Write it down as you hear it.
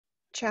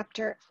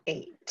Chapter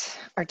 8,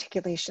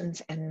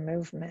 Articulations and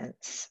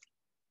Movements.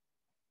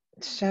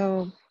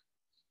 So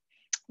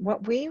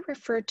what we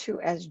refer to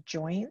as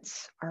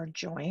joints are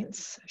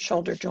joints,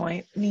 shoulder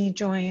joint, knee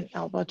joint,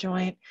 elbow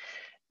joint.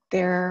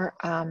 Their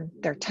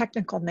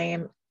technical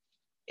name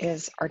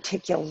is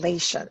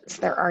articulations.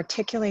 They're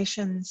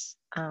articulations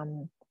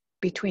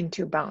between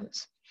two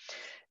bones.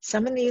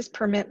 Some of these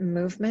permit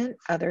movement,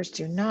 others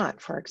do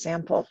not. For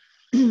example,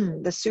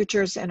 the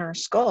sutures in our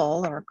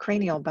skull or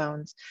cranial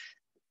bones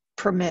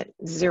permit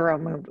zero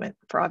movement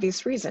for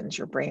obvious reasons.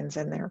 Your brain's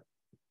in there.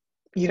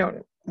 You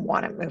don't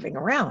want it moving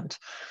around.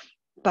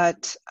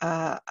 But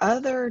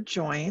other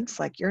joints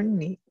like your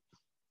knee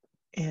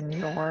and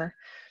your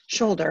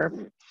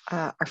shoulder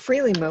are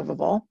freely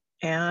movable,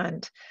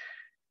 and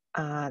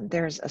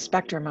there's a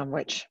spectrum on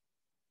which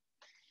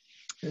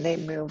they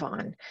move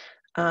on.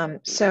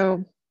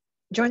 So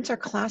joints are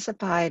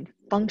classified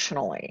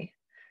functionally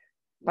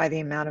by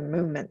the amount of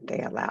movement they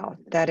allow.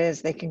 That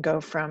is, they can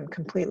go from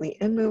completely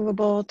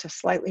immovable to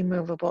slightly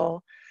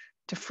movable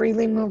to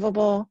freely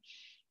movable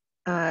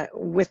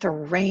with a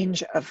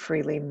range of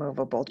freely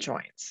movable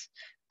joints.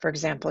 For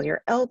example,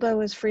 your elbow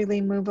is freely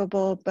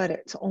movable, but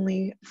it's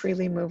only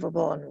freely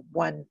movable in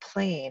one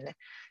plane,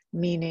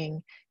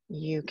 meaning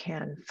you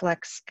can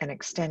flex and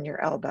extend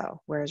your elbow,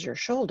 whereas your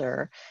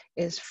shoulder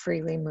is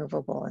freely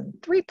movable in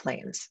 3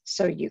 planes.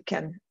 So you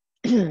can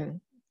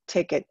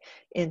take it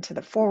into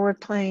the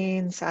forward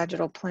plane,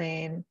 sagittal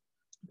plane,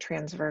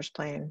 transverse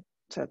plane.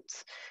 So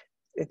it's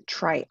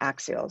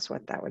triaxial is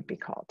what that would be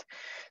called.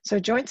 So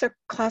joints are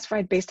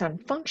classified based on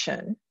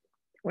function,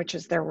 which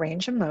is their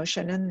range of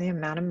motion and the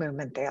amount of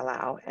movement they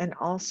allow, and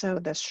also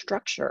the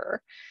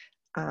structure,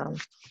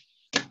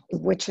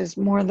 which is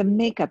more the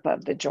makeup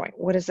of the joint.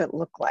 What does it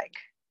look like?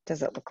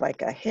 Does it look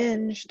like a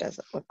hinge? Does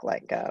it look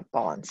like a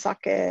ball and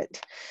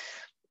socket?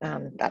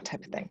 That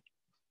type of thing.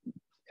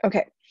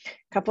 Okay,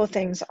 a couple of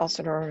things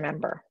also to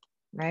remember,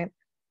 right?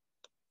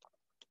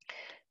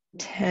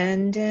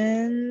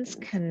 Tendons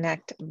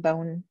connect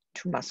bone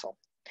to muscle.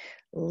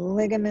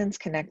 Ligaments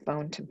connect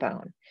bone to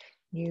bone.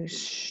 You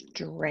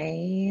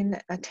strain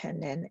a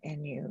tendon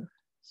and you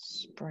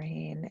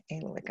sprain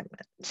a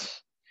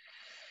ligament.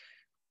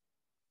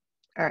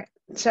 All right,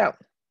 so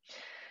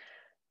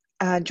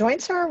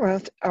joints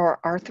or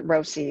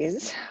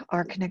arthroses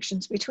are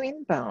connections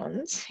between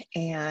bones,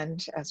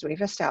 and as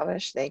we've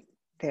established,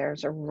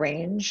 there's a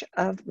range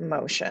of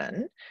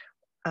motion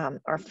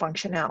or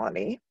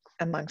functionality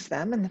amongst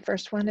them, and the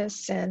first one is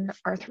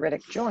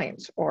synarthritic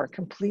joints, or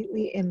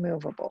completely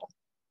immovable.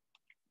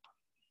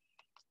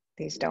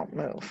 These don't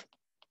move,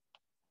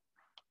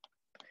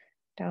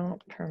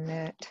 don't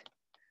permit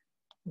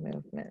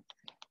movement.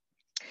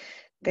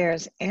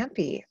 There's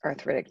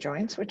amphiarthritic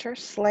joints, which are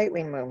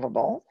slightly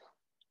movable,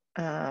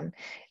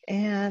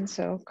 and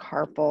so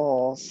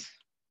carpals,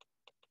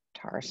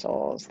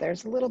 tarsals,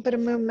 there's a little bit of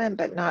movement,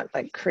 but not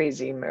like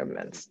crazy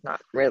movements,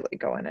 not really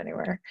going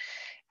anywhere.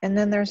 And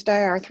then there's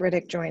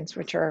diarthritic joints,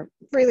 which are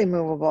really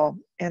movable.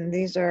 And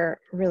these are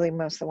really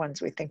most of the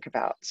ones we think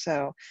about.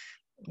 So,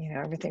 you know,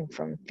 everything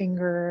from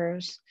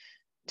fingers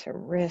to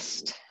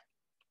wrist,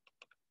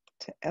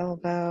 to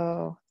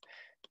elbow,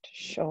 to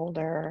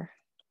shoulder,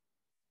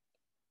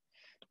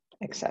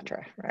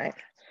 etc. Right?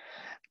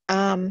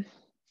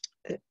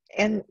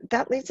 And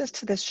that leads us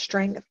to the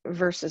strength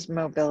versus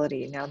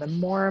mobility. Now, the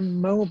more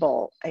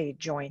mobile a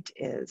joint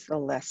is, the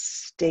less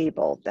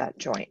stable that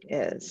joint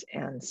is.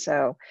 And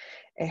so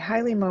a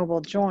highly mobile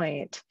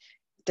joint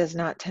does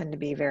not tend to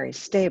be very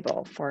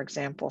stable. For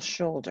example,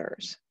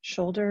 shoulders.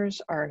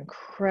 Shoulders are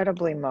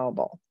incredibly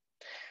mobile,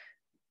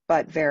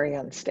 but very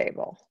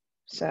unstable.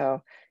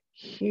 So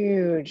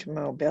huge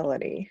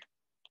mobility,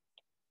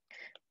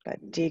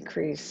 but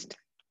decreased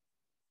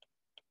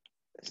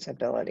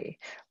stability.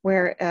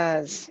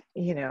 Whereas,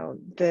 you know,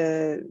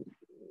 the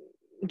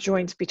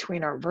joints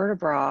between our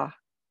vertebrae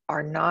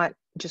are not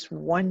just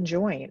one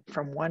joint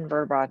from one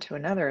vertebra to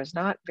another is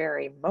not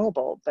very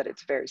mobile, but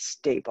it's very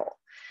stable.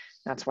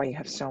 That's why you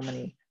have so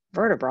many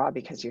vertebrae,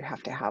 because you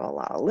have to have a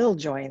lot of little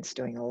joints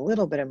doing a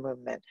little bit of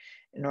movement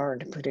in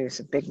order to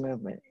produce a big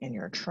movement in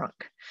your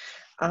trunk.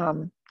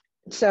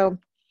 So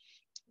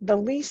the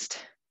least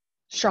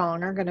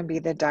strong are going to be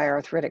the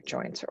diarthritic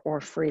joints, or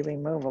freely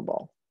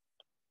movable.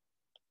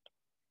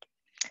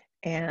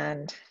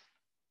 And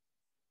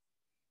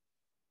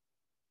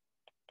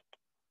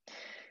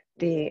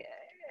the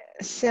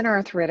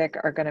synarthritic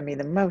are going to be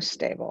the most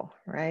stable,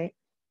 right?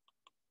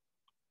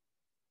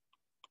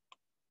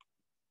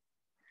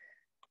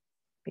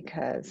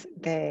 Because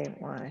they,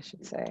 well, I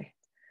should say,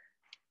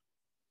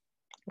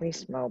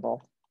 least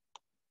mobile,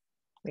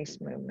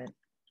 least movement.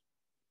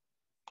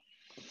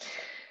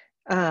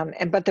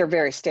 But they're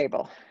very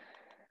stable.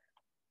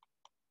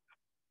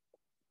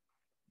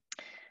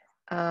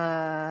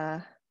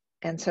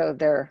 And so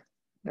they're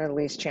the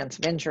least chance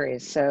of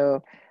injuries.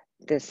 So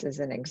this is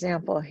an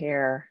example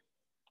here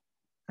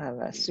of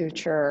a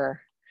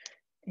suture,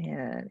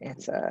 and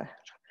it's a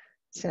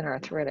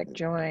synarthritic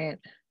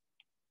joint.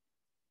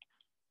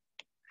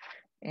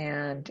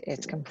 and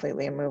it's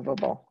completely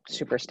immovable,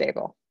 super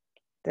stable.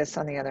 This,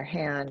 on the other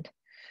hand,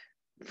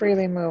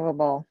 freely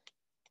movable,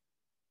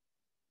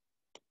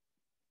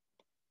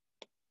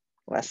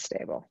 less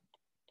stable.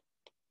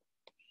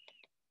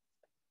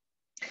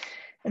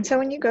 And so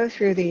when you go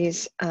through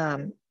these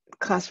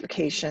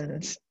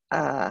classifications,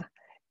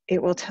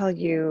 it will tell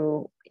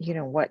you,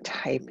 what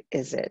type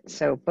is it.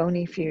 So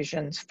bony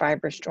fusions,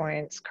 fibrous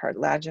joints,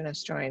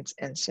 cartilaginous joints,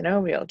 and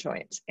synovial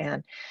joints.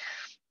 And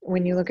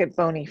when you look at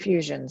bony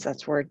fusions,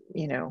 that's where,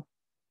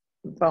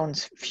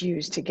 bones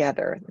fuse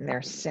together and they're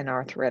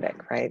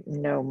synarthritic, right?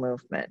 No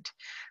movement.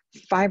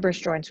 Fibrous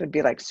joints would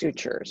be like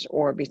sutures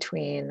or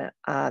between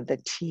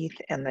the teeth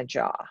and the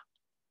jaw.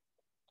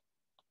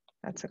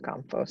 That's a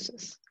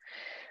gomphosis.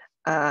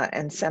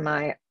 And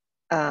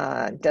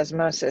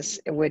semi-desmosis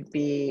would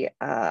be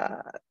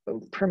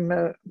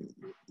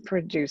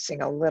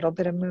producing a little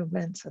bit of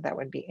movement, so that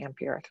would be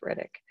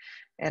ampiarthritic.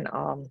 And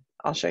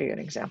I'll show you an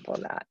example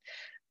of that.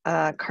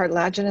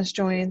 Cartilaginous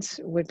joints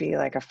would be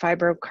like a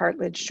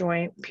fibrocartilage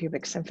joint,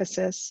 pubic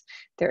symphysis.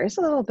 There is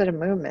a little bit of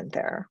movement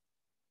there,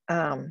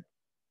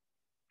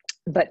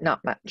 but not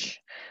much.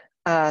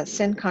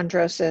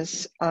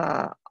 Synchondrosis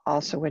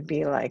also would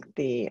be like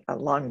the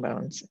long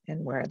bones,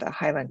 and where the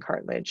hyaline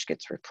cartilage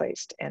gets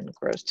replaced and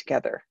grows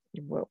together,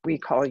 what we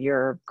call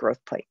your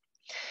growth plate.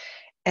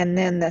 And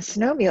then the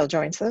synovial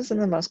joints, those are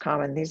the most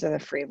common. These are the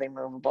freely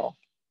movable.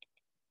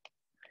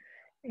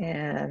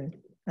 And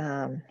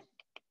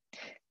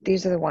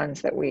these are the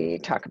ones that we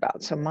talk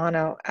about. So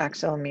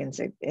monoaxial means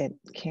it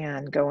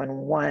can go in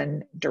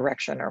one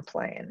direction or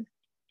plane.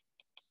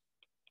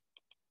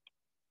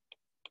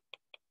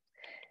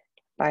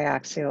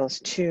 Biaxial is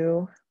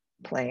 2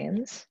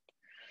 planes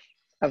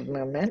of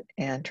movement,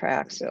 and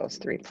triaxial is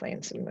 3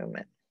 planes of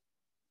movement.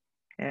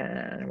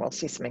 And we'll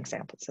see some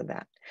examples of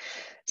that.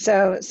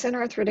 So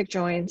synarthritic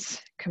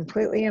joints,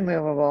 completely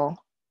immovable,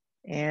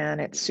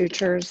 and it's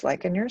sutures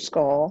like in your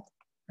skull,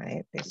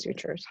 right? These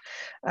sutures.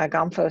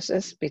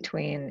 Gomphosis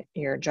between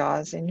your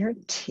jaws and your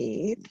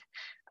teeth.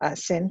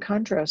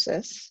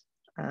 Synchondrosis.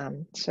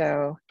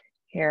 So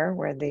here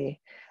where the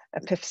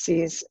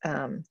epiphyses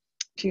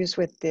fuse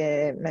with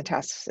the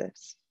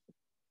metastasis.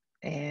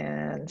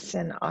 And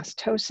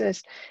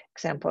synostosis,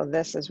 example of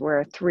this is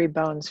where 3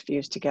 bones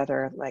fuse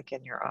together like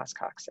in your os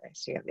coxae.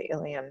 So you have the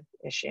ilium,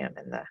 ischium,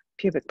 and the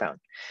pubic bone.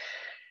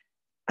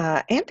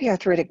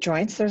 Ampiarthritic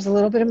joints, there's a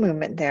little bit of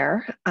movement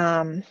there.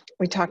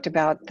 We talked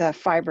about the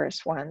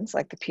fibrous ones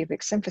like the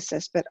pubic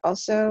symphysis, but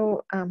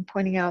also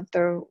pointing out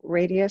the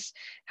radius,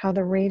 how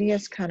the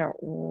radius kind of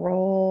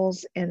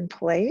rolls in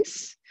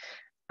place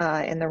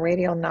in the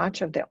radial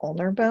notch of the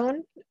ulnar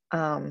bone.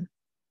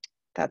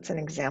 That's an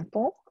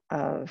example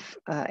of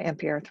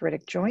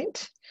ampiarthritic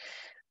joint.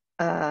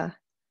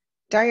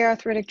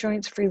 Diarthritic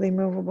joints, freely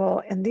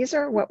movable, and these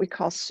are what we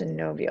call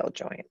synovial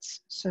joints.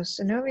 So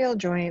synovial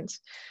joints,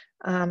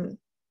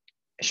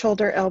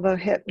 shoulder, elbow,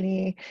 hip,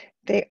 knee,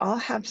 they all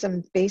have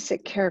some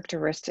basic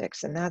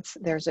characteristics, and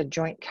there's a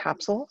joint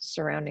capsule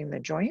surrounding the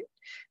joint.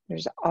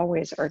 There's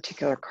always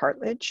articular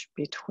cartilage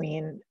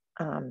between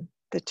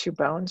the 2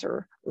 bones,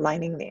 or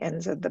lining the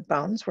ends of the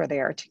bones where they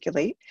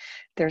articulate.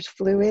 There's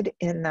fluid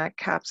in that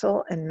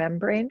capsule and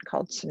membrane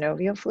called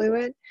synovial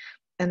fluid,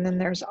 and then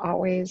there's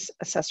always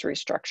accessory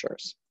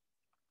structures.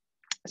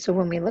 So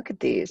when we look at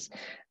these,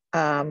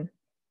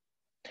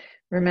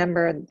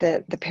 remember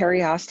that the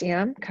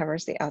periosteum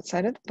covers the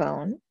outside of the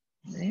bone,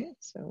 right?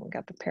 So we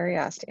got the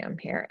periosteum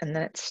here, and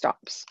then it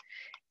stops.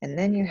 And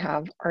then you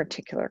have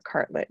articular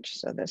cartilage.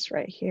 So this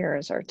right here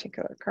is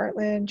articular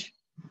cartilage,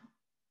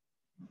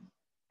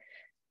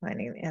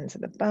 lining the ends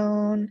of the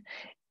bone.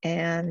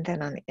 And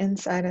then on the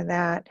inside of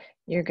that,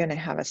 you're going to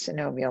have a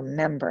synovial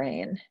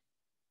membrane.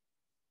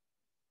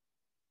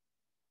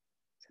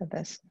 So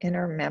this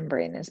inner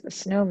membrane is the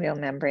synovial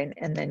membrane,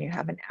 and then you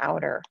have an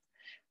outer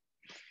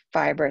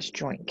fibrous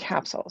joint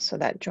capsule. So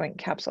that joint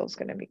capsule is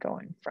going to be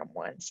going from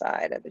one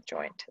side of the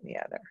joint to the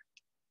other.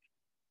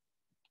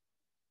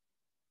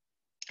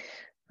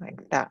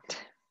 Like that,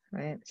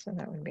 right? So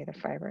that would be the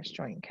fibrous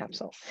joint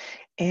capsule.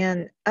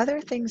 And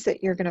other things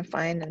that you're going to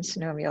find in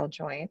synovial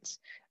joints,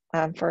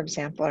 for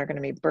example, are going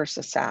to be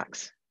bursa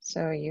sacs.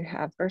 So you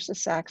have bursa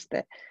sacs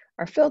that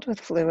are filled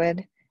with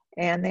fluid,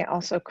 and they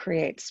also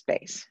create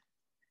space.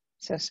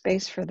 So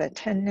space for the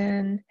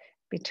tendon,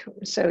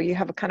 so you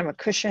have a kind of a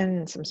cushion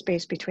and some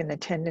space between the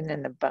tendon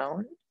and the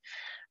bone.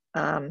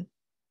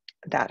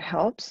 That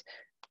helps.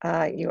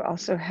 You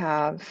also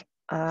have,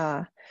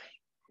 so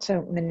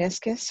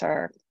meniscus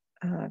are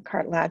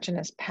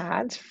cartilaginous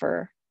pads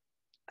for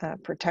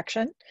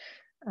protection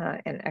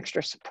and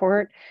extra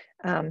support.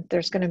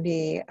 There's going to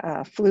be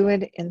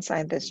fluid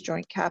inside this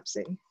joint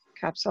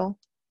capsule,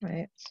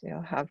 right? So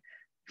you'll have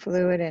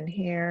fluid in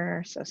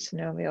here. So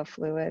synovial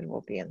fluid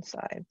will be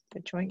inside the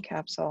joint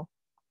capsule.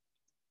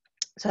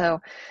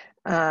 So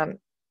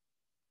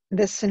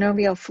this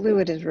synovial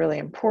fluid is really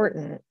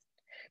important,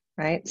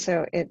 right?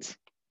 So it's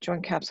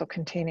joint capsule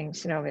containing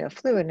synovial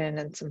fluid, and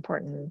it's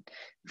important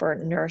for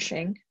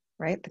nourishing,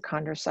 right, the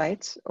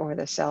chondrocytes, or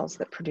the cells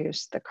that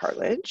produce the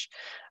cartilage.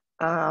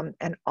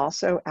 and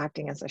also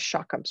acting as a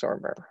shock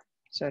absorber.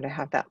 So to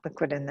have that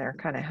liquid in there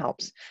kind of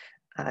helps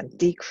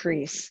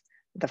decrease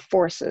the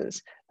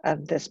forces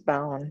of this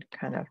bone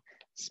kind of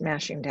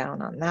smashing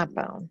down on that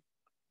bone.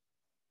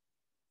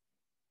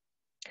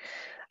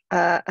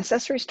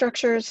 Accessory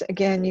structures,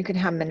 again, you can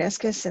have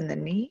meniscus in the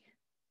knee.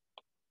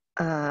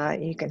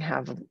 You can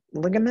have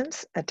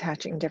ligaments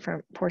attaching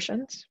different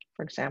portions,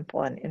 for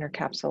example, an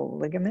intercapsular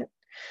ligament,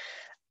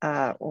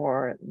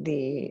 or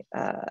the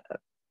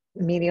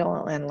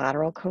medial and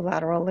lateral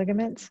collateral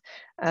ligaments.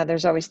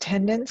 There's always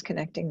tendons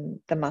connecting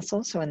the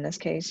muscles. So in this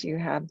case, you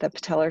have the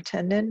patellar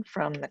tendon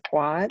from the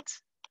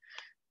quads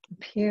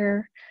up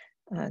here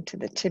to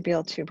the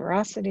tibial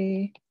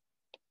tuberosity,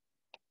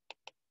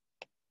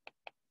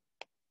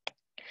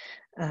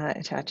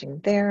 attaching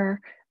there.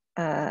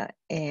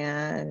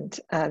 And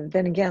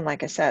then again,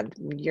 like I said,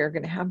 you're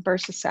going to have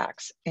bursa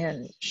sacs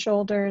in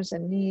shoulders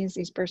and knees.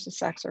 These bursa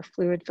sacs are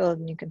fluid filled,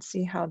 and you can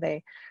see how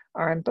they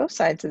are on both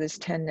sides of this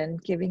tendon,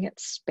 giving it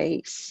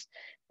space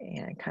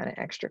and kind of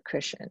extra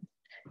cushion.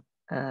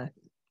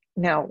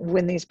 Now,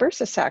 when these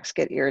bursa sacs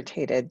get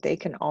irritated, they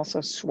can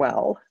also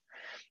swell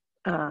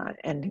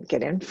and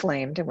get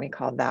inflamed, and we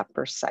call that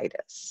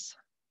bursitis.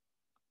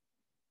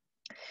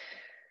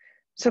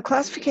 So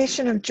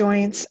classification of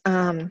joints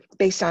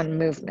based on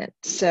movement.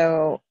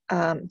 So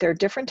there are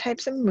different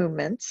types of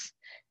movements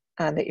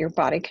that your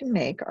body can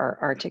make, or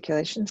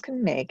articulations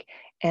can make,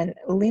 and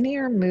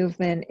linear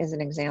movement is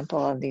an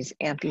example of these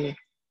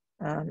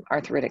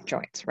arthritic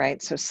joints,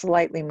 right? So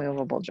slightly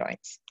movable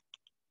joints.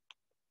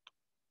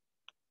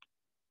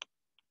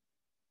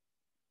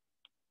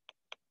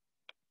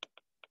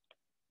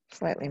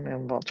 Slightly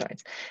movable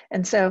joints.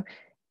 And so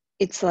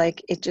it's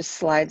like it just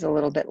slides a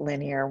little bit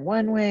linear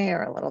one way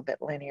or a little bit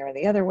linear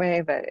the other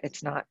way, but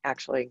it's not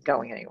actually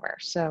going anywhere.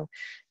 So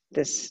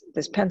this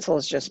pencil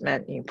is just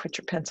meant you put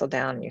your pencil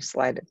down and you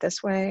slide it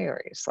this way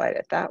or you slide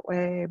it that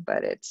way,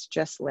 but it's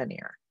just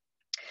linear.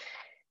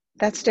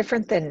 That's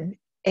different than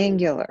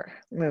angular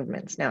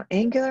movements. Now,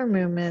 angular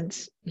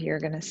movements you're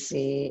going to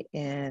see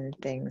in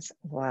things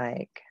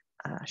like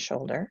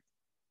shoulder,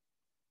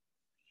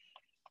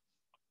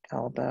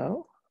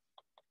 elbow,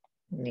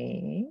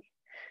 knee,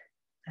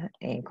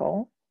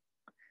 ankle,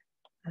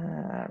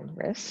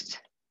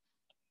 wrist,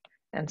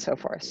 and so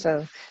forth.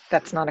 So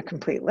that's not a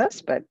complete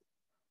list, but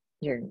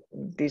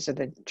these are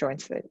the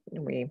joints that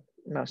we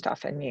most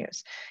often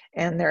use.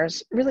 And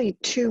there's really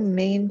two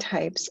main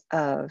types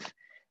of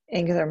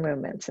angular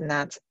movements, and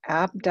that's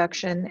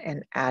abduction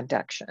and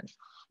adduction.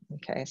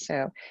 Okay,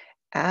 so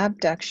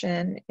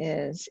abduction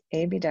is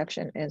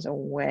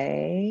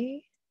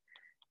away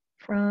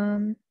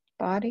from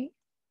body,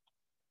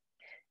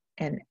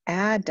 and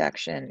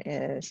adduction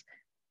is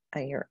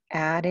you're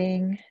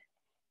adding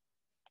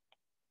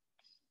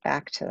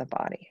back to the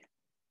body.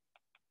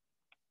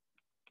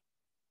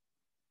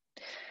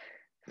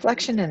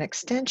 Flexion and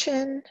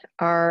extension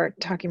are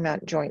talking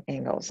about joint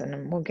angles,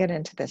 and we'll get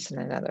into this in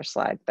another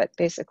slide, but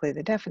basically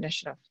the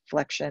definition of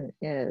flexion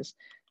is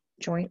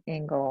joint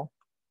angle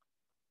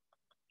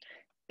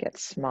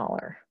gets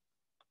smaller,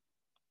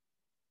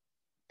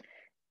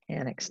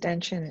 and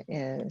extension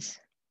is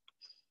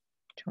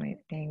joint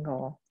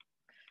angle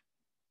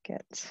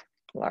gets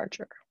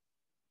larger.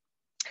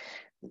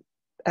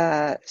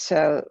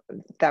 So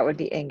that would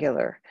be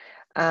angular.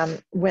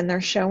 When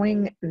they're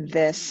showing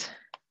this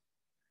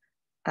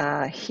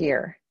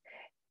here,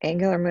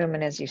 angular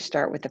movement is you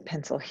start with the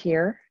pencil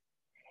here,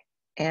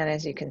 and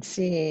as you can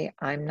see,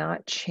 I'm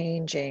not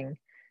changing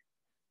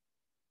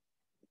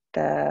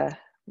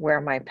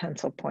where my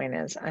pencil point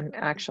is. I'm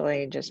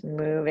actually just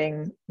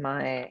moving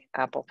my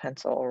Apple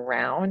Pencil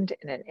around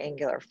in an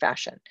angular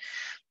fashion.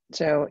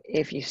 So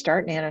if you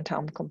start in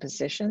anatomical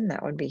position,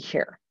 that would be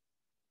here.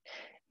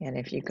 And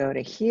if you go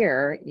to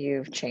here,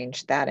 you've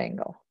changed that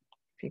angle.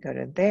 If you go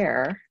to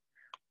there,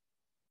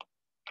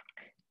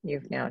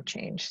 you've now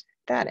changed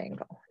that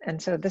angle.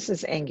 And so this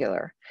is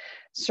angular.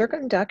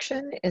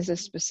 Circumduction is a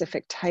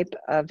specific type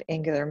of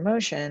angular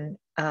motion.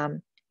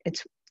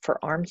 It's for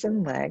arms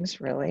and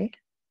legs, really.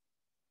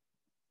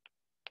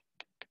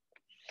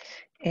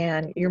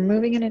 And you're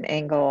moving in an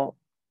angle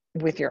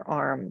with your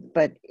arm,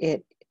 but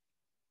it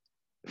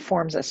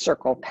forms a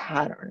circle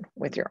pattern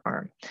with your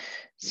arm.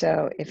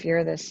 So if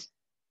you're this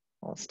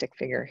little stick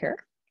figure here,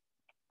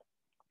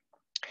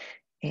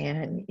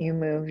 and you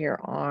move your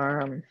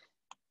arm,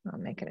 I'll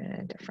make it in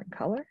a different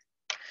color.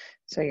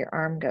 So your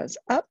arm goes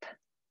up,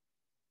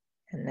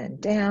 and then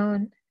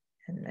down,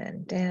 and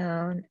then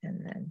down,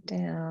 and then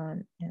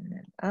down, and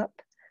then up,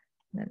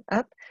 and then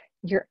up.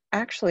 You're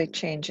actually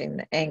changing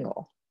the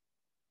angle.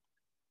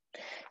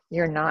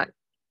 You're not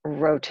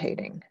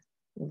rotating,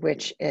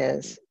 which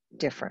is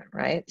different,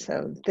 right?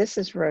 So this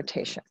is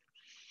rotation.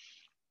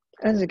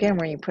 As again,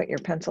 where you put your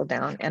pencil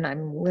down, and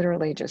I'm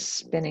literally just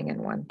spinning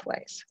in one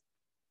place.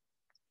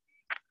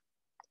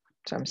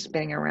 So I'm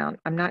spinning around.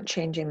 I'm not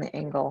changing the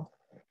angle.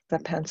 The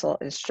pencil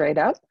is straight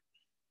up,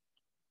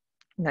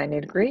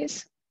 90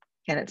 degrees,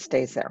 and it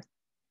stays there.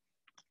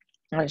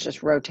 And it's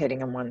just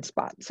rotating in one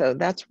spot. So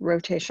that's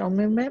rotational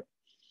movement.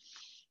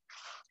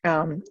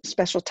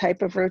 Special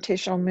type of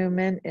rotational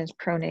movement is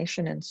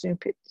pronation and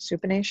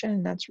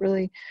supination. That's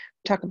really,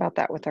 talk about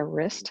that with our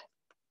wrist.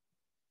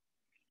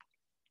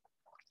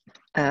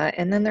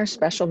 And then there's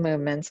special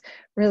movements.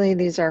 Really,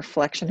 these are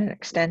flexion and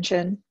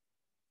extension.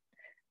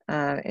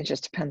 It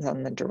just depends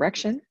on the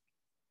direction,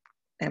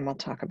 and we'll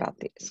talk about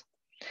these.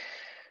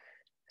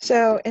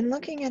 So in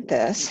looking at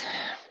this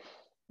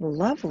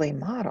lovely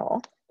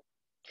model,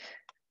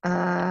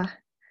 we're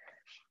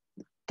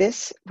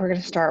going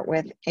to start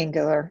with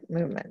angular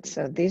movements.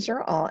 So these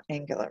are all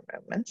angular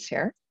movements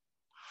here.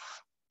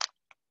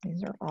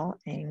 These are all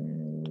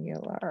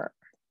angular.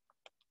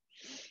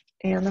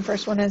 And the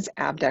first one is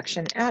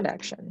abduction,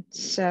 adduction.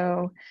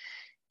 So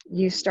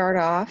you start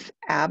off,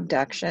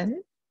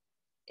 abduction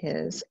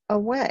is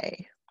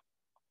away.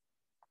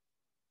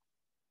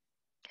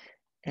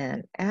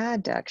 And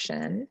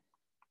adduction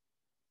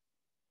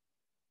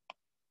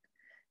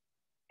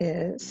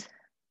is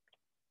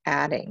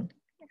adding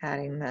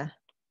the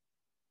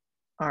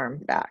arm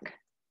back,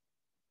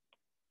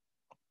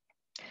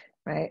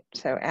 right?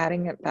 So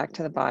adding it back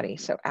to the body.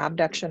 So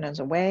abduction is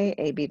away,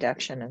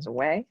 abduction is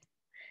away,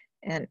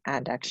 and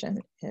adduction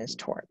is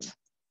towards.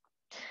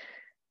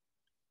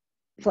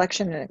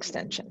 Flexion and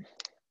extension.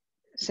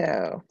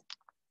 So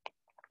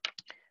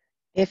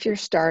if you're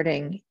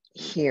starting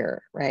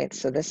here, right?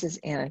 So this is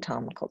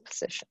anatomical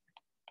position.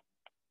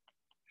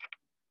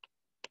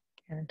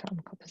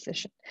 Anatomical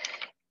position.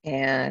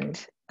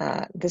 And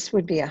this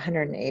would be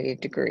 180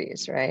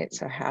 degrees, right?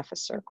 So half a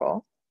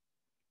circle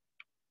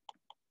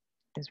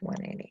is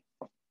 180.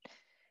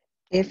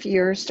 If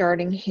you're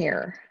starting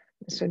here,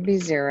 this would be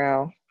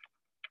 0,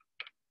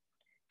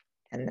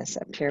 and this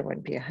up here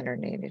would be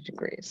 180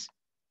 degrees.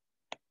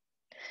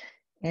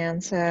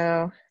 And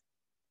so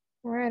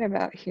right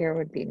about here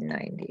would be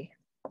 90.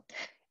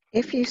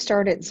 If you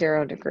start at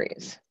 0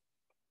 degrees,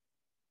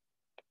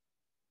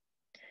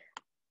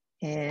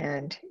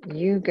 and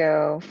you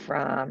go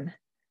from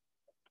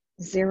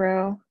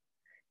 0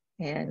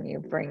 and you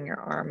bring your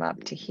arm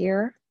up to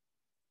here,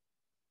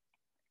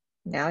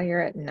 now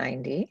you're at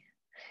 90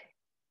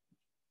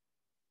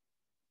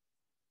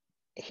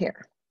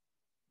 here.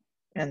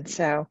 And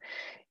so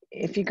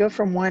if you go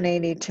from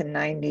 180 to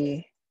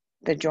 90,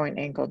 the joint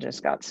angle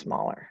just got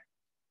smaller.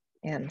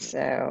 And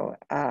so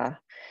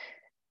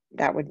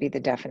that would be the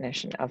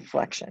definition of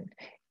flexion.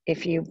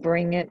 If you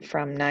bring it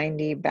from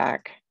 90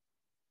 back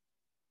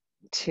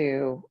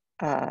to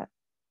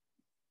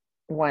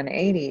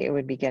 180, it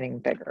would be getting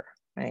bigger,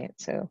 right?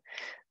 So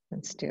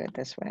let's do it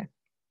this way.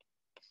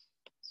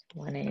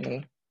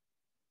 180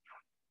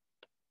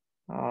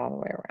 all the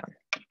way around.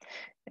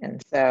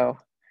 And so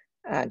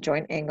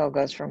joint angle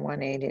goes from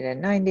 180 to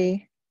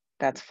 90,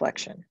 that's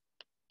flexion.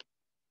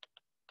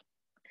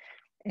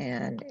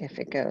 And if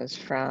it goes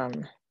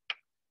from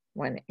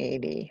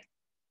 180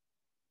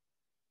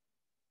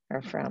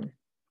 or from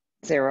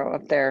 0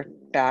 up there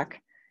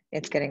back,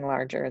 it's getting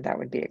larger, that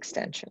would be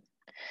extension.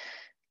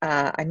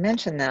 I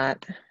mentioned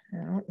that, I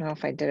don't know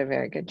if I did a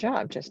very good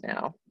job just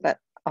now, but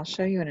I'll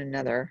show you in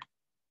another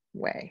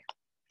way.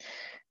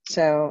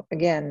 So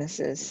again, this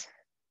is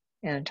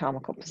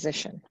anatomical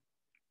position.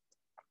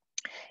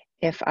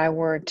 If I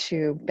were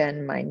to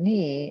bend my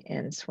knee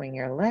and swing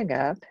your leg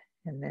up,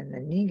 and then the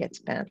knee gets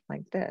bent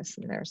like this,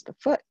 and there's the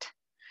foot.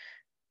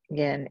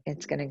 Again,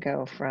 it's going to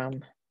go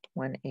from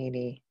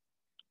 180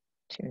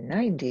 to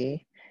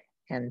 90,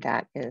 and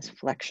that is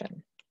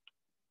flexion.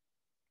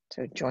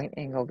 So joint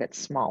angle gets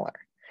smaller.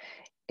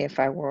 If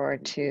I were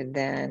to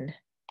then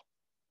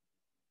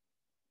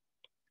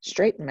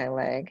straighten my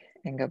leg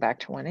and go back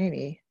to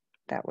 180,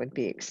 that would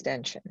be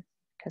extension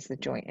because the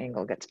joint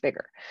angle gets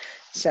bigger.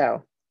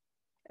 So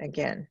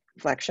again,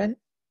 flexion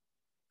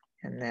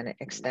and then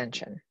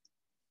extension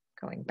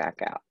going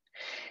back out.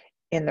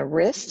 In the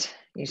wrist,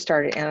 you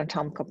start at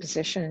anatomical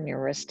position and your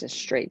wrist is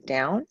straight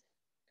down.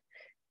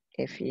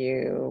 If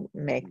you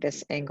make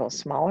this angle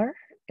smaller,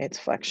 it's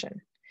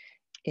flexion.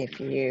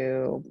 If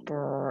you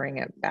bring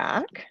it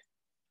back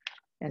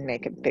and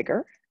make it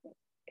bigger,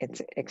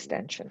 it's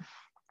extension.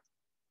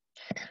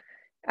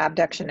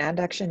 Abduction,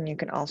 adduction, you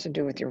can also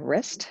do with your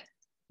wrist,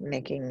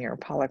 making your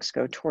pollex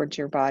go towards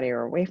your body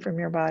or away from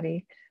your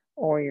body,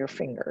 or your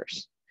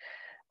fingers.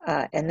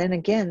 And then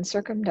again,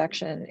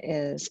 circumduction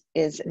is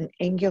an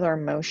angular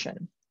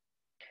motion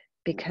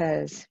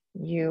because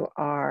you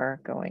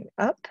are going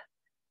up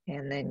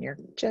and then you're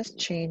just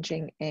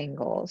changing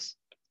angles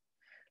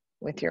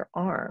with your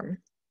arm,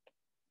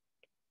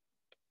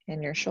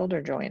 and your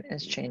shoulder joint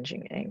is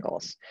changing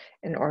angles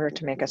in order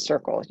to make a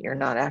circle. You're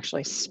not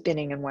actually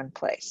spinning in one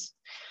place.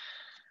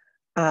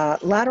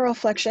 Lateral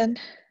flexion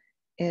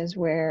is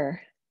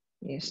where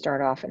you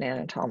start off in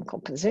anatomical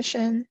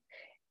position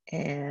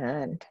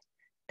and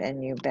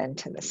then you bend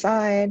to the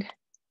side.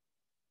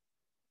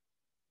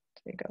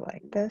 So you go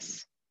like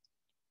this.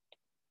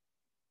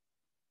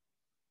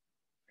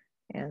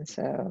 And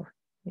so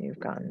you've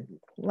gone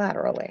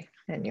laterally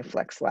and you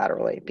flex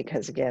laterally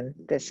because again,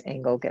 this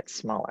angle gets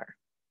smaller.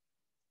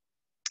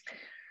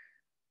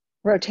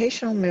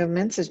 Rotational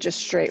movements is just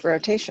straight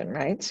rotation,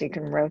 right? So you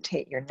can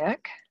rotate your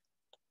neck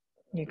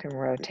You can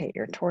rotate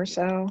your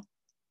torso,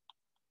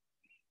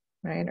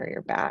 right, or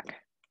your back.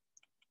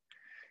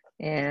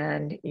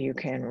 And you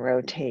can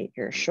rotate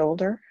your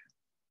shoulder,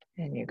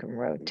 and you can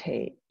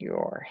rotate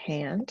your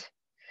hand,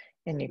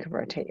 and you can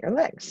rotate your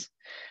legs.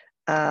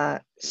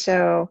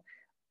 So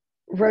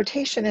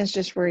rotation is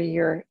just where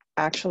you're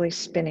actually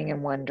spinning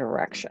in one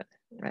direction,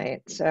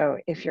 right? So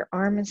if your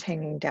arm is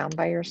hanging down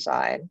by your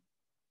side,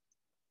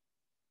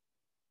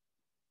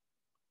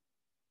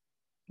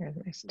 here's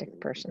my stick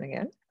person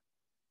again,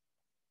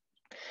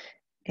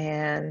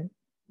 and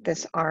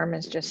this arm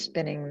is just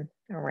spinning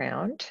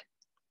around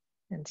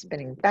and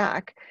spinning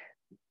back,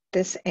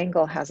 this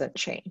angle hasn't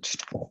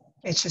changed.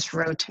 It's just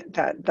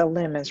the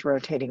limb is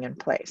rotating in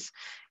place.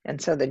 And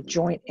so the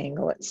joint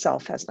angle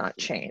itself has not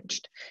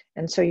changed.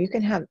 And so you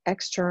can have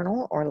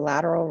external or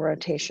lateral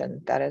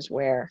rotation. That is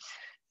where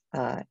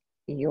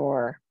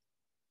your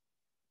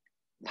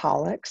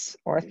pollex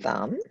or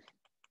thumb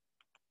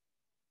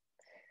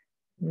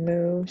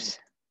moves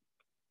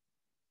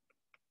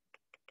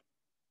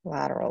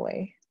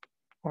laterally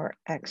or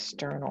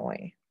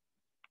externally.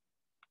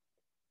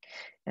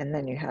 And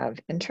then you have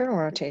internal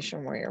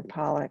rotation where your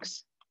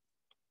pollex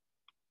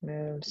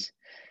moves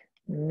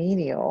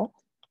medial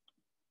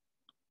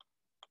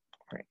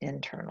or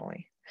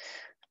internally.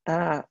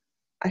 I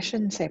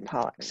shouldn't say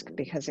pollex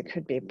because it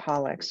could be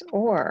pollex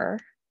or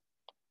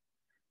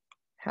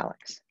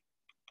hallux,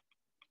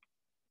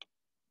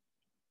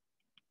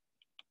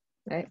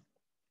 right?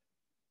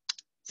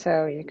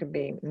 So you could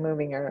be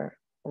moving your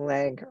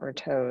leg or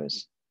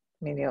toes,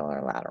 medial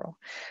or lateral.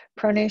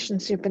 Pronation,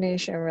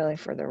 supination, really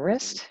for the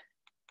wrist.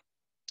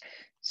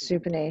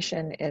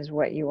 Supination is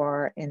what you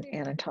are in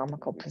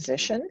anatomical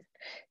position.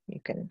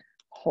 You can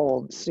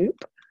hold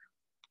sup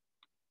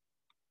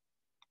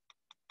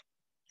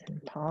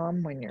and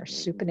palm when you're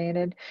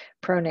supinated.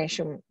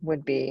 Pronation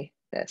would be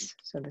this.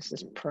 So this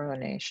is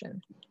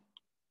pronation,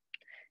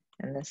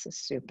 and this is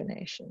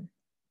supination.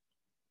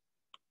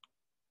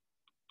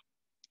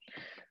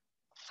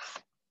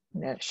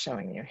 That's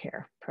showing you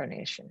here,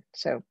 pronation.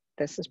 So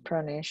this is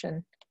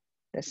pronation,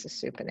 this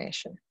is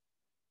supination.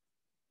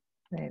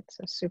 Right,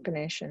 so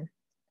supination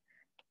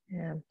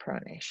and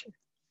pronation.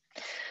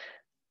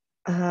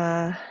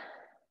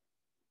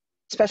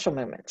 Special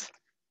movements.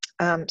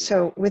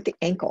 So with the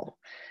ankle,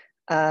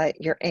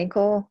 your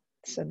ankle,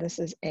 so this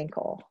is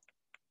ankle,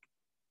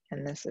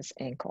 and this is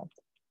ankle.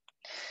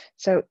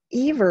 So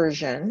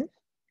eversion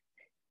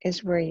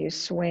is where you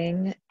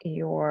swing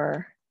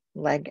your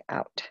leg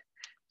out.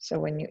 So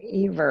when you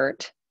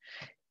evert,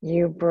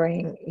 you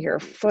bring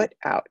your foot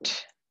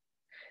out.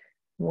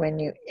 When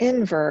you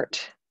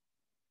invert,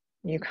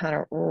 you kind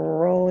of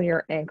roll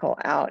your ankle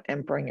out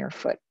and bring your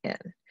foot in.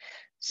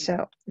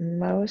 So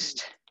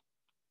most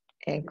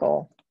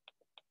ankle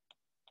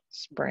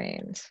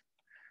sprains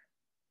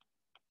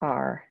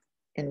are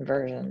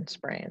inversion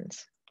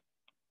sprains,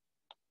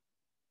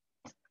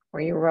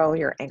 where you roll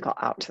your ankle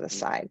out to the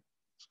side.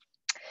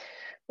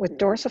 With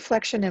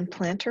dorsiflexion and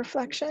plantar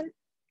flexion,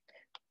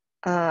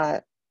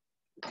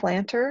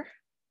 plantar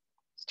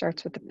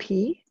starts with a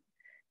P,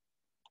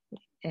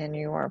 and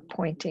you are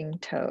pointing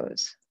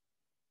toes.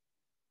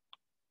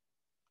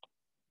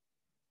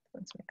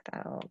 Let's make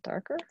that a little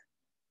darker.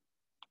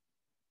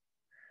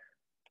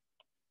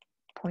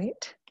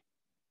 Point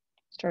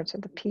starts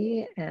with a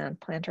P, and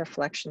plantar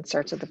flexion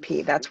starts with a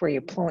P. That's where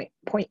you point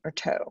your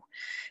toe.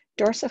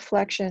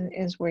 Dorsiflexion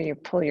is where you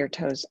pull your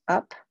toes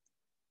up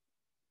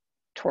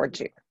towards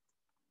you.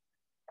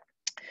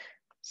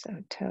 So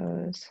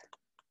toes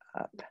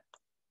up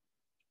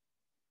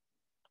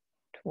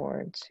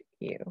towards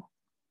you.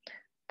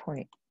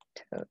 Point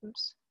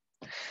toes.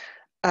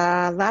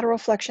 Lateral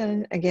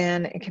flexion,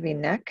 again, it can be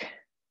neck.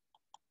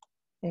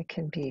 It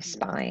can be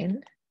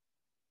spine.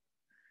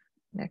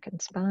 Neck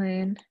and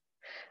spine.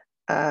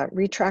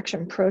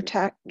 Retraction,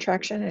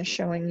 protraction is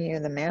showing you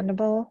the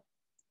mandible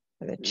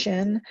or the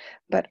chin,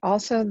 but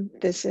also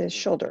this is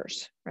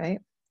shoulders, right?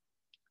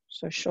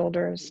 So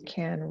shoulders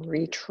can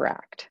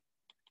retract,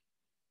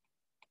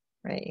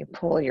 right? You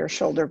pull your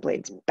shoulder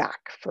blades back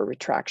for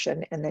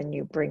retraction, and then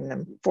you bring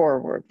them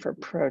forward for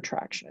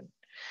protraction.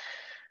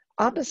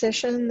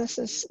 Opposition, this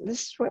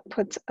is what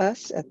puts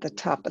us at the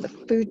top of the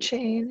food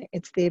chain.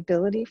 It's the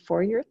ability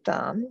for your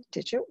thumb,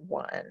 digit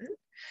 1,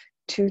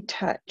 to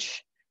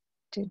touch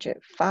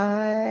digit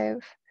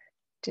 5,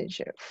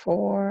 digit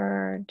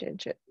 4,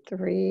 digit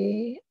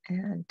 3,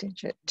 and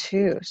digit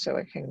 2. So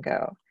it can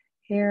go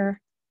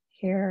here,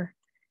 here,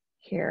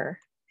 here,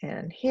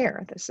 and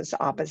here. This is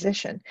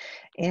opposition.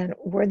 And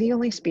we're the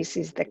only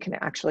species that can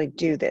actually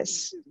do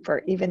this.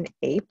 For even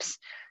apes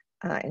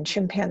and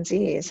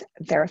chimpanzees,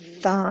 their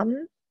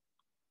thumb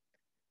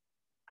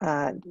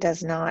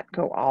does not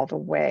go all the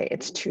way.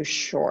 It's too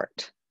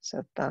short.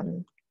 So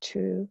thumb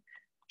too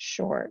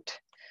short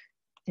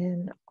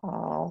in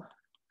all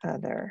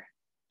other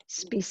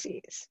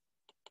species.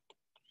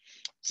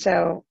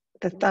 So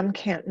the thumb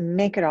can't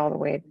make it all the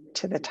way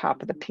to the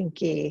top of the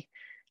pinky,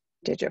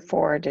 digit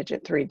 4,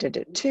 digit 3,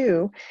 digit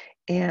 2.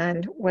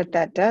 And what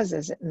that does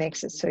is it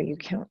makes it so you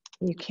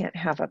can't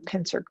have a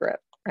pincer grip,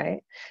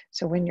 right?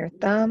 So when your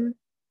thumb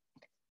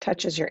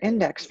touches your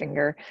index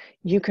finger,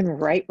 you can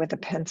write with a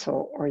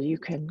pencil, or you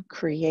can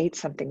create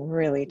something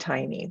really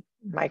tiny,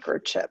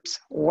 microchips,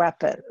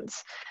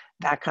 weapons,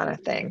 that kind of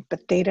thing.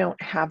 But they don't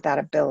have that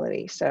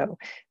ability. So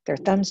their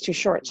thumb's too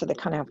short, so they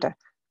kind of have to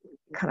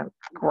kind of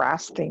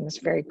grasp things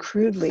very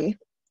crudely,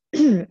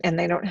 and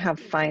they don't have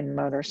fine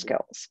motor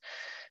skills.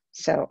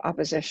 So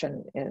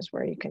opposition is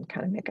where you can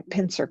kind of make a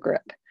pincer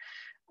grip.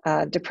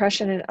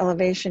 Depression and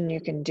elevation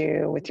you can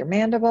do with your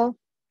mandible.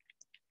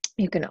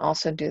 You can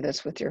also do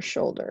this with your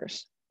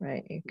shoulders,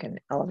 right? You can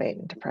elevate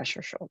and depress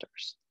your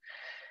shoulders.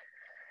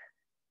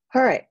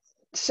 All right,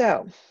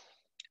 so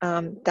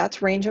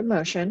that's range of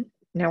motion.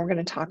 Now we're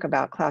going to talk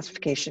about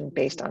classification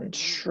based on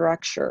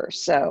structure.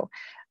 So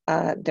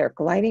there are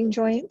gliding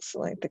joints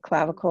like the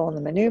clavicle and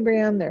the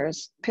manubrium.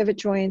 There's pivot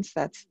joints,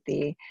 that's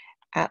the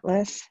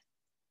atlas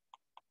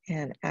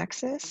and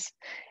axis.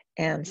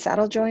 And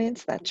saddle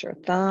joints, that's your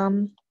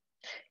thumb.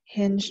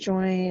 Hinge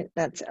joint,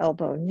 that's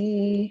elbow,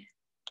 knee.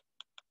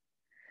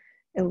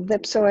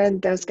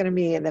 Ellipsoid, that's going to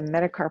be the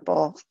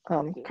metacarpal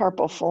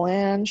carpal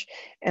phalange.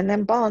 And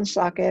then ball and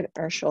socket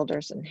are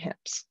shoulders and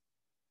hips.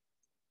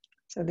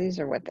 So these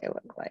are what they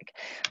look like.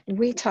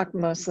 We talk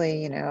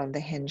mostly, the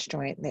hinge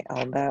joint, the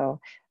elbow,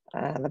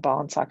 the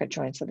ball and socket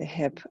joints of the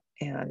hip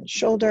and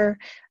shoulder.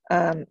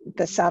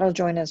 The saddle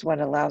joint is what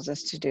allows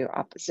us to do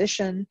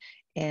opposition,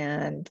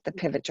 and the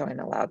pivot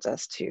joint allows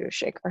us to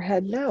shake our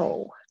head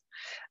no.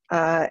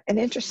 An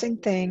interesting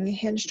thing,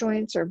 hinge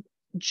joints are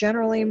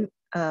generally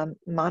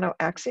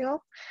monoaxial,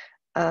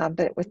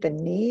 but with the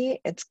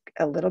knee, it's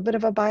a little bit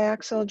of a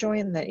biaxial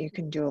joint that you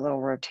can do a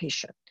little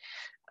rotation.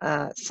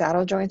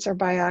 Saddle joints are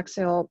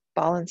biaxial,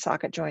 ball and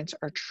socket joints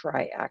are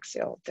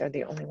triaxial. They're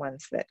the only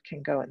ones that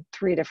can go in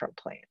 3 different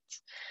planes.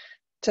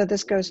 So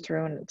this goes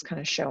through and it's kind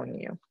of showing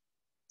you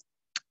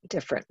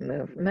different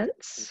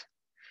movements.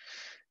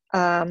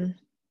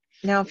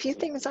 Now, a few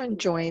things on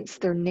joints.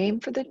 They're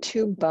named for the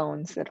 2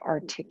 bones that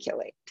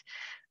articulate.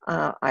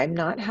 I'm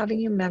not having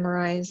you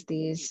memorize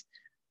these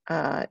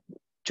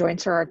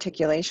joints or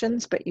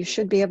articulations, but you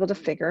should be able to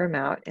figure them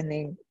out.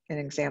 An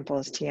example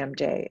is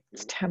TMJ.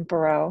 It's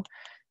temporo.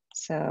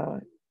 So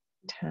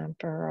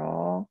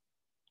temporal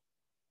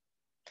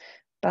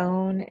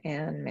bone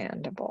and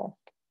mandible,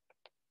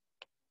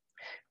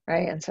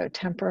 right? And so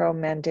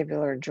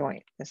temporomandibular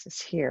joint, this is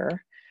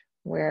here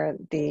where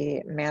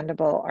the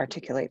mandible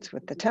articulates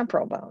with the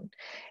temporal bone.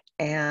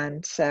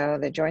 And so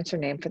the joints are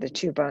named for the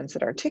 2 bones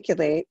that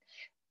articulate.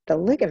 The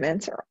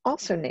ligaments are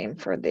also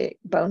named for the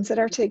bones that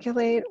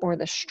articulate or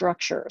the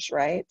structures,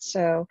 right?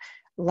 So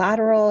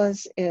lateral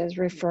is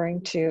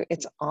referring to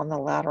it's on the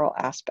lateral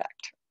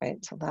aspect,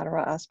 right? So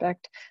lateral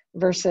aspect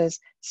versus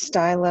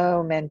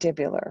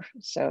stylomandibular.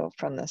 So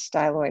from the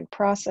styloid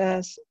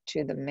process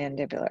to the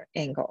mandibular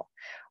angle,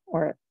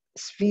 or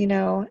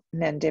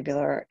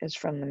sphenomandibular is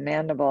from the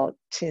mandible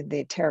to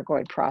the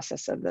pterygoid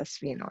process of the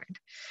sphenoid.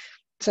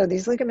 So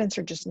these ligaments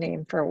are just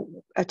named for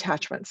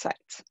attachment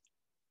sites.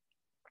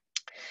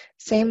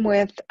 Same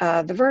with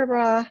the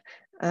vertebra,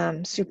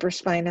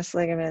 supraspinous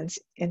ligaments,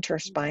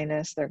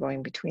 interspinous, they're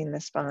going between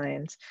the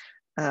spines,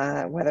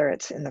 whether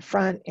it's in the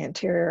front,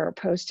 anterior, or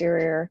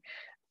posterior.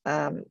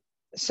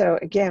 So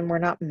again, we're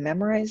not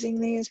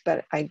memorizing these,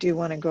 but I do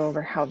want to go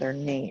over how they're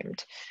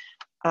named.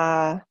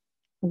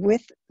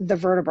 With the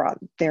vertebra,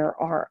 there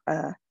are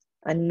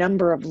a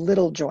number of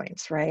little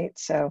joints, right?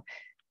 So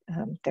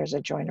there's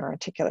a joint or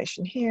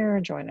articulation here,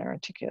 a joint or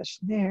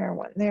articulation there,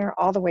 one there,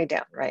 all the way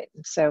down, right?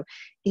 And so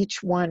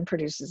each one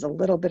produces a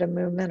little bit of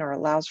movement or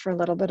allows for a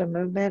little bit of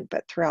movement,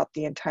 but throughout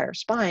the entire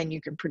spine,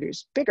 you can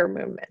produce bigger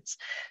movements.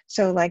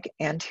 So like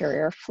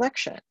anterior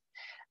flexion.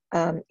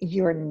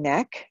 Your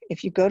neck,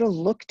 if you go to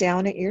look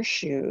down at your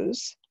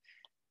shoes,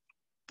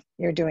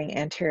 you're doing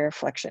anterior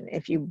flexion.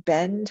 If you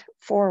bend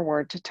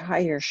forward to tie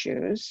your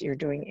shoes, you're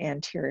doing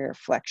anterior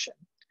flexion.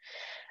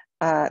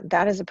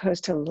 That is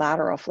opposed to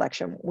lateral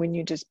flexion when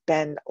you just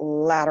bend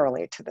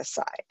laterally to the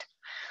side.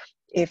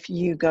 If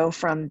you go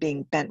from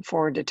being bent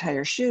forward to tie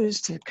your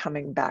shoes to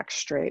coming back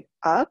straight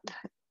up,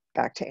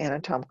 back to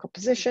anatomical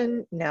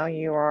position, now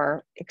you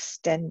are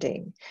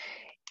extending.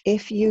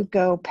 If you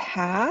go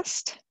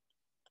past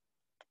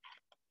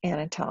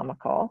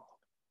anatomical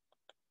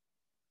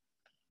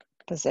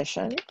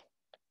position,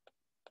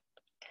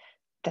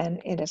 then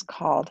it is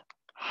called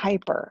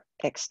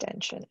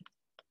hyperextension.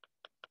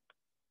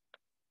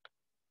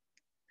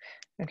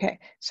 Okay,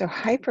 so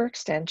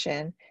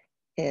hyperextension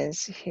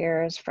is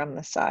here's from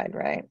the side,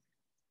 right?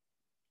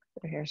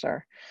 So here's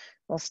our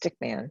little stick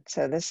man.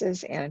 So this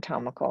is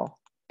anatomical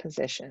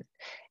position.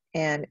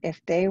 And if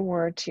they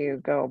were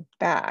to go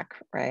back,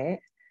 right,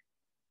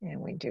 and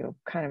we do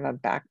kind of a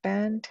back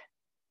bend,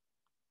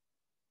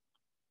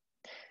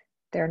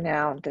 they're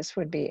now, this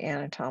would be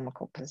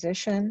anatomical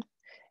position,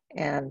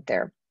 and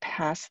they're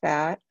past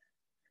that.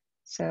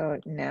 So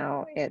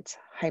now it's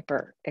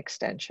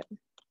hyperextension.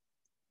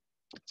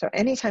 So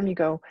anytime you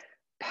go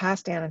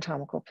past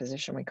anatomical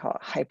position, we call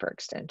it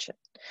hyperextension.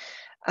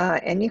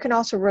 And you can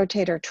also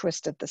rotate or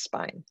twist at the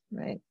spine,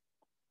 right?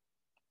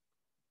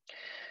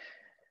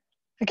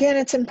 Again,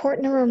 it's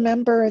important to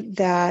remember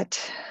that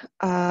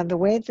the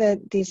way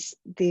that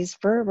these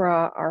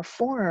vertebrae are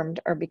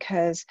formed are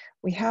because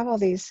we have all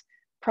these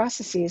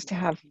processes to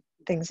have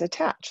things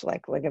attached,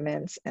 like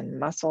ligaments and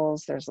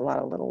muscles. There's a lot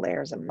of little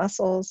layers of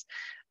muscles,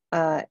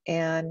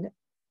 and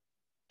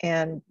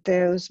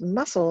those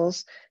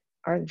muscles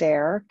are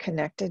there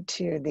connected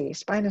to the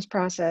spinous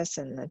process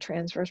and the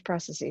transverse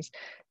processes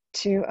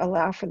to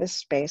allow for this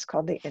space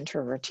called the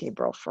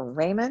intervertebral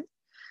foramen,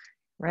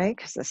 right?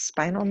 Because the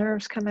spinal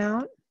nerves come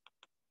out.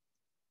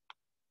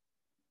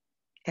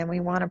 And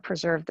we want to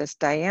preserve this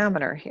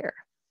diameter here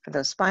for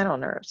those spinal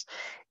nerves.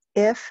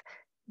 If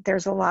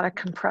there's a lot of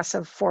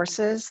compressive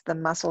forces, the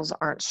muscles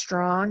aren't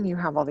strong, you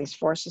have all these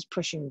forces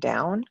pushing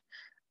down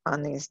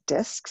on these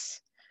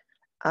discs,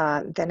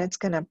 then it's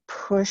going to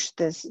push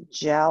this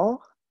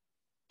gel,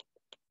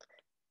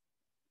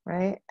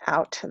 right,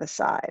 out to the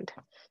side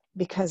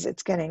because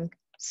it's getting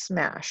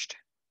smashed,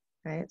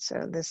 right?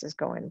 So this is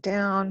going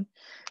down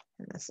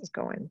and this is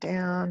going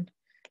down.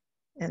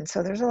 And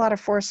so there's a lot of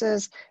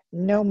forces,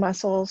 no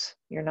muscles,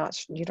 you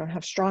don't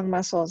have strong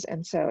muscles.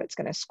 And so it's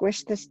going to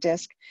squish this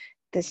disc.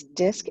 This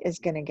disc is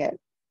going to get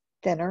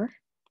thinner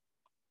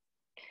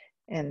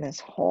and this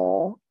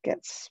hole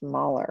gets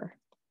smaller,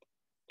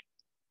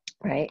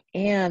 right?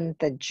 And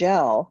the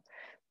gel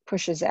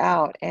pushes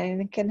out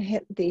and it can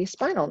hit the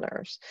spinal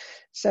nerves.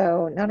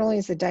 So not only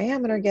is the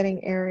diameter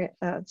getting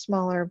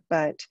smaller,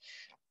 but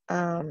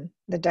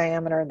the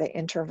diameter of the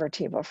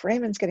intervertebral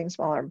foramen is getting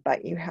smaller,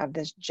 but you have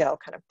this gel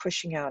kind of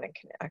pushing out and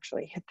can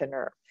actually hit the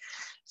nerve.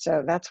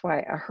 So that's why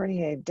a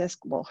herniated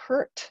disc will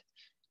hurt.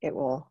 It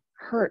will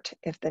hurt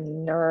if the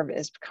nerve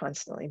is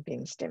constantly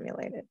being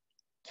stimulated.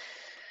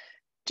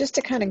 Just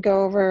to kind of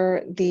go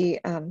over the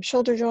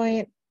shoulder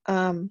joint,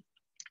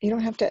 you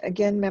don't have to,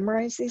 again,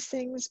 memorize these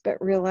things, but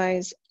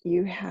realize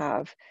you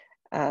have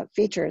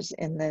features.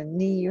 In the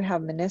knee, you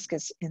have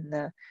meniscus. In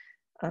the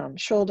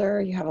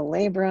shoulder, you have a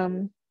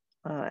labrum.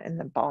 In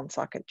the ball and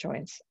socket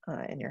joints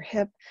in your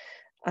hip.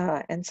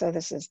 And so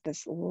this is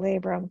this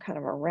labrum kind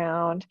of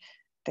around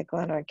the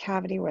glenoid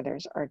cavity where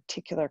there's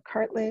articular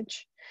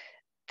cartilage.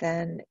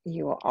 Then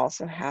you will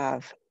also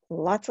have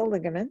lots of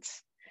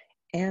ligaments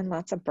and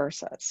lots of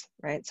bursas,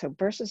 right? So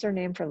bursas are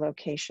named for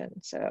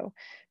location. So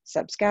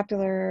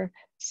subscapular,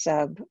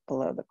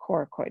 below the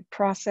coracoid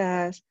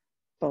process,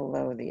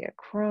 below the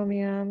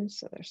acromion,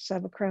 so there's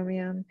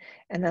subacromion,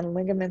 and then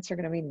ligaments are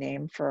going to be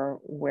named for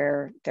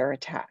where they're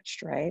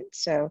attached, right?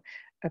 So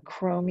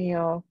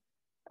acromial,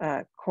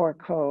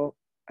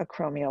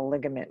 coracoacromial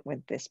ligament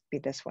would be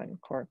this one,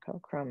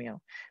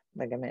 coracoacromial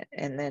ligament,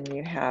 and then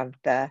you have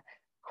the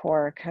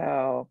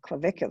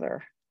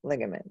coracoclavicular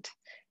ligament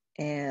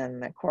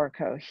and the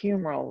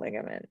coracohumeral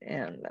ligament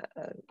and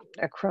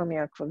the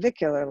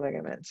acromioclavicular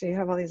ligament. So you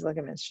have all these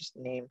ligaments just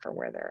named for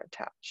where they're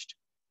attached.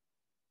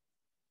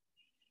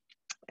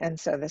 And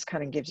so this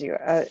kind of gives you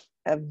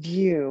a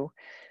view.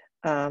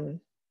 Again,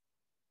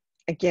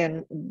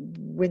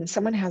 when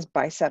someone has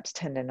biceps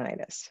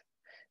tendonitis,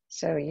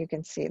 so you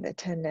can see the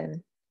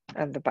tendon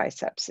of the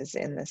biceps is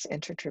in this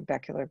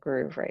intertrabecular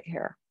groove right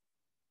here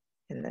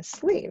in this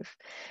sleeve.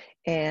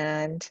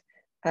 And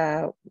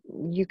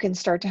you can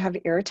start to have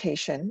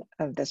irritation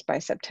of this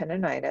bicep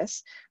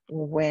tendonitis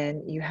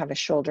when you have a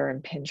shoulder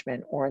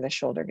impingement or the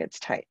shoulder gets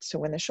tight. So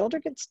when the shoulder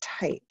gets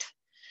tight,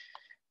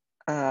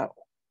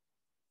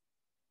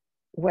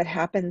 what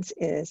happens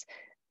is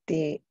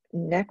the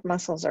neck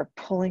muscles are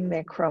pulling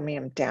the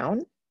acromion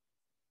down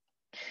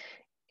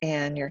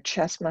and your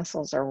chest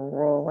muscles are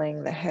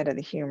rolling the head of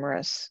the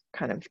humerus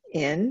kind of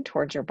in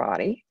towards your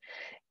body.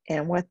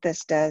 And what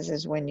this does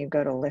is when you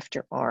go to lift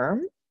your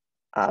arm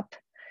up,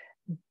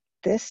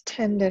 this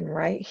tendon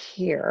right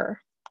here,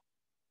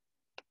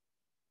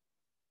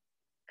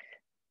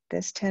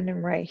 gets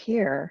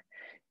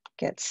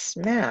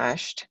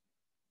smashed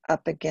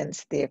up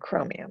against the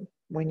acromion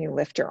when you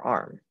lift your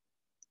arm.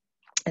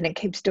 And it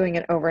keeps doing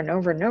it over and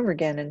over and over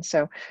again. And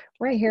so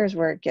right here is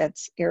where it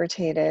gets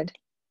irritated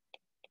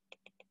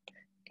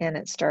and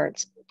it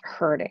starts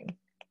hurting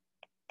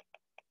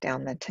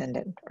down the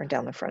tendon or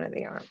down the front of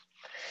the arm.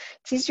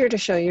 It's easier to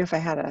show you if I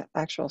had an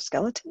actual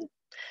skeleton,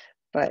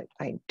 but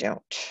I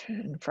don't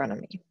in front of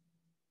me.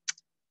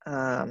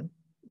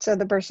 So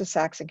the bursa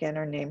sacs, again,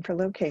 are named for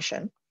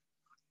location.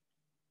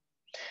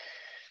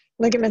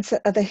 Ligaments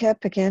of the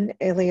hip, again,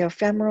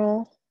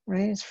 iliofemoral,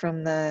 right, is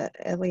from the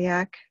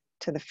iliac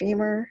to the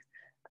femur.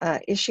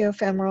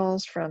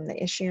 Ischiofemorals from the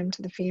ischium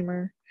to the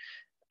femur.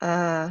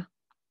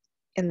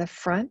 In the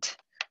front,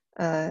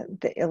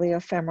 the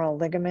iliofemoral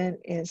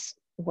ligament is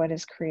what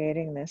is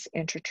creating this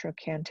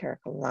intertrochanteric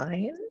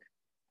line.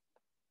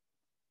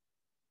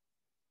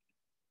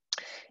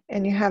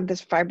 And you have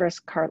this fibrous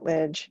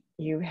cartilage.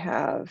 You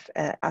have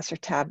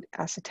acetabular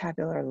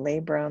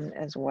labrum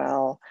as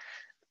well.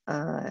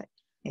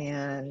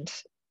 And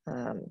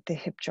the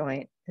hip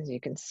joint, as you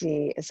can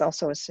see, is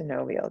also a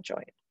synovial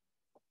joint.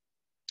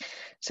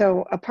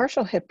 So a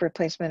partial hip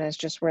replacement is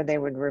just where they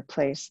would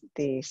replace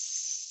the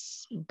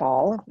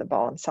ball, the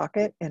ball and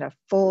socket. In a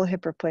full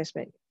hip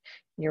replacement,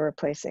 you're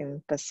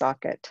replacing the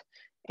socket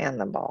and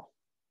the ball.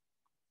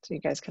 So you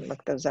guys can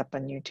look those up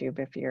on YouTube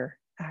if you're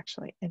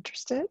actually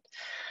interested.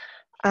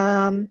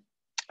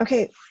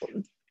 Okay,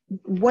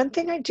 one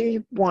thing I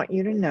do want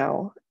you to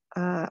know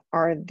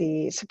are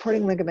the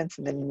supporting ligaments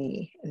of the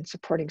knee and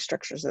supporting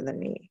structures of the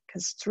knee,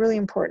 because it's really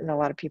important. A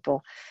lot of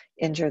people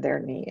injure their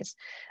knees.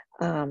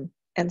 And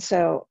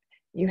so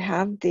you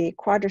have the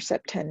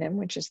quadricep tendon,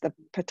 which is the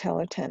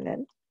patellar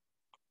tendon.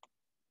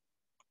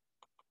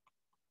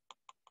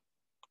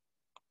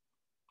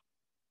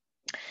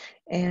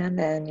 And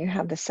then you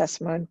have the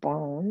sesamoid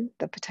bone,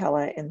 the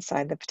patella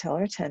inside the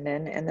patellar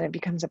tendon, and then it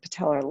becomes a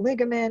patellar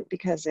ligament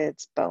because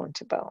it's bone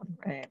to bone,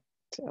 right?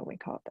 So we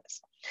call it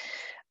this.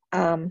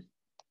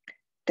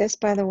 This,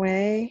 by the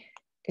way,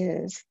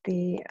 is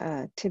the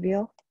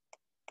tibial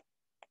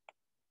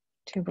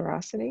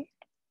tuberosity.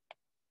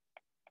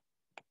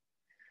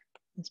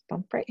 This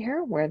bump right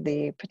here where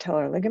the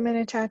patellar ligament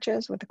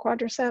attaches with the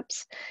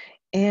quadriceps.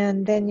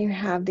 And then you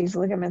have these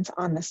ligaments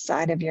on the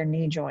side of your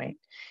knee joint.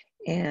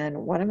 And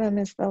one of them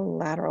is the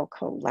lateral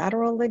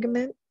collateral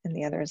ligament, and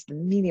the other is the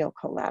medial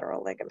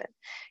collateral ligament.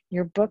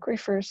 Your book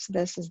refers to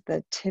this as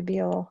the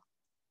tibial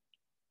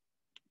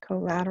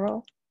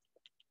collateral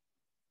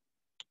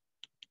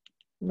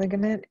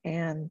ligament,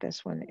 and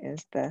this one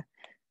is the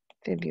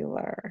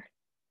fibular.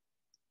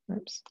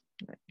 Oops,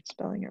 I'm not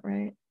spelling it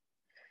right.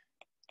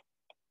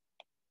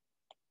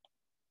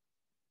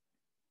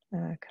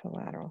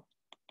 Collateral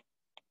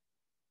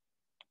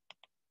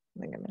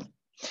ligament.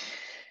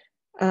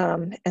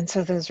 And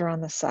so those are on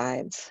the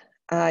sides.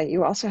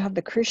 You also have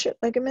the cruciate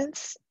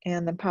ligaments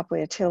and the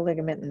popliteal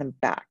ligament in the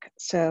back.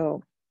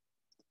 So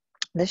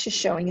this is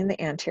showing in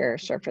the anterior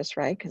surface,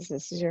 right? Because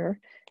this is your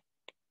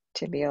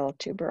tibial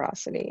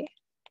tuberosity.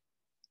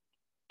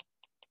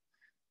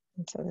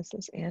 And so this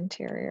is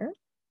anterior.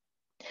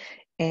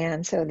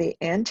 And so the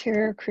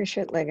anterior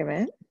cruciate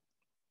ligament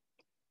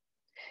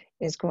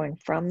is going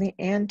from the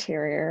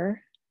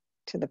anterior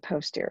to the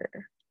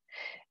posterior.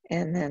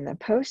 And then the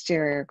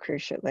posterior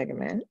cruciate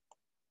ligament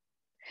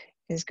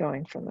is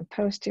going from the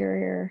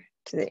posterior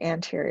to the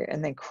anterior,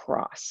 and they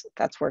cross.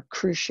 That's where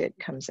cruciate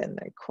comes in,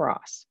 they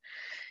cross.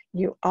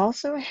 You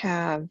also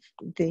have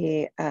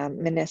the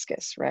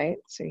meniscus, right?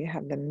 So you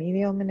have the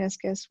medial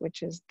meniscus,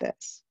 which is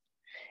this.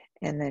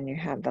 And then you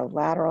have the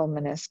lateral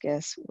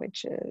meniscus,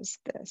 which is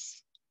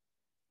this.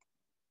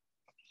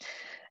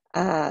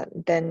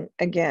 Then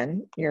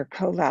again, your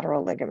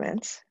collateral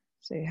ligaments.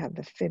 So you have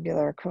the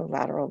fibular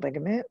collateral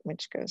ligament,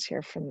 which goes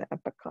here from the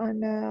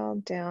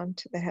epicondyle down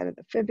to the head of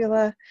the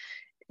fibula,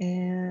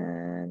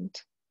 and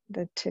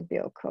the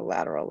tibial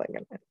collateral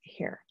ligament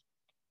here.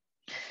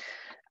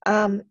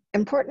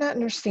 Important to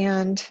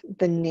understand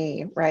the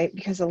knee, right?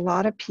 Because a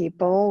lot of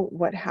people,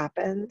 what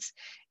happens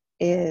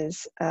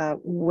is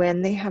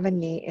when they have a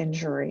knee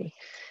injury,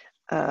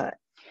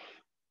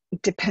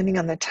 depending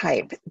on the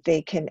type,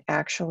 they can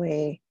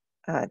actually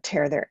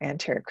tear their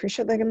anterior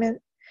cruciate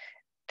ligament.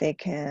 They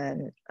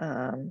can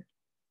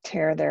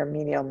tear their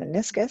medial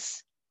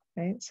meniscus,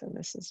 right? So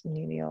this is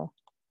medial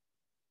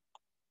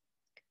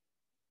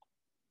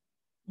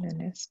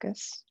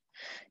meniscus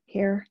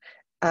here,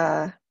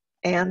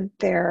 and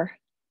their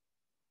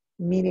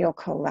medial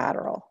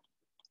collateral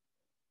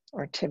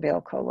or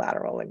tibial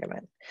collateral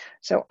ligament.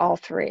 So all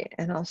three,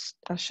 and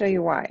I'll show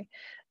you why.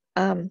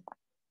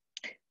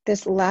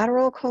 This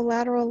lateral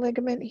collateral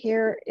ligament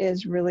here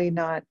is really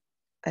not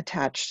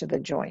attached to the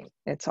joint.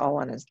 It's all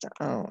on its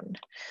own.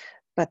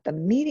 But the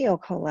medial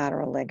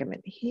collateral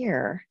ligament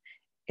here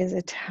is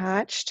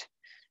attached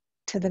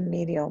to the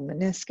medial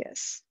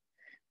meniscus,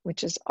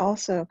 which is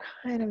also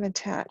kind of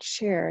attached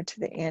here to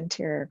the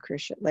anterior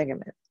cruciate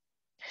ligament.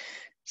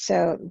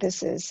 So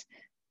this is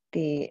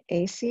the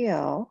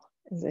ACL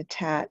is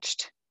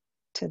attached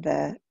to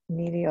the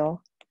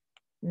medial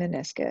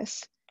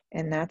meniscus,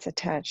 and that's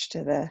attached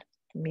to the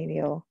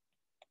medial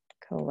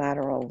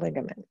collateral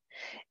ligament.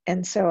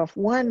 And so if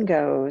one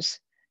goes,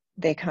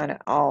 they kind of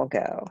all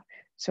go.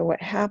 So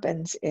what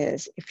happens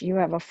is if you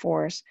have a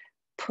force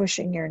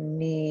pushing your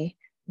knee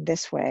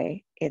this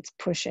way, it's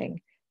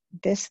pushing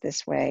this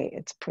way,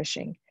 it's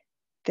pushing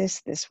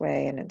this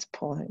way, and it's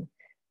pulling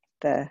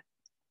the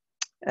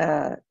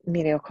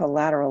medial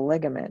collateral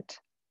ligament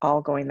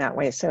all going that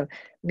way. So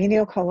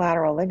medial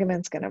collateral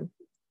ligament's going to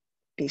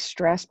be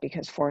stressed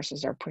because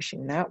forces are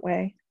pushing that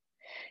way,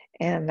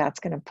 and that's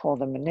going to pull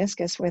the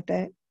meniscus with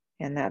it,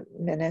 and that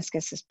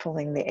meniscus is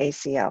pulling the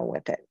ACL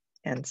with it.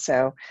 And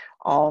so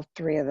all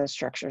three of those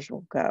structures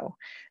will go.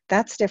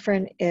 That's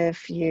different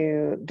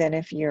than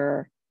if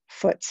your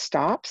foot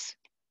stops,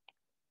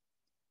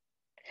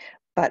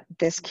 but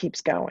this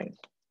keeps going.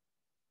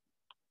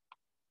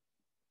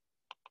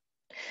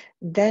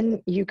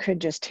 Then you could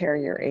just tear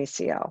your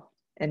ACL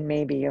and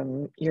maybe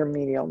your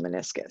medial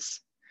meniscus.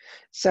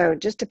 So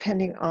just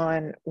depending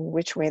on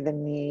which way the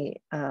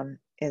knee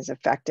is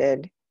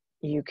affected,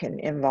 you can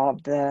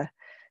involve the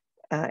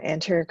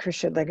anterior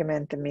cruciate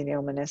ligament, the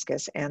medial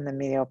meniscus, and the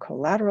medial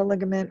collateral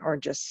ligament, or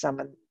just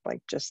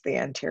just the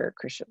anterior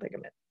cruciate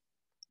ligament.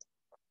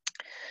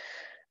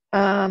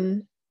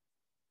 Ankle,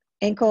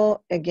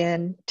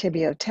 again,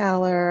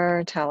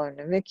 tibiotalar,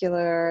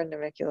 talar-navicular,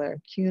 navicular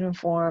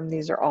cuneiform.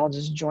 These are all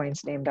just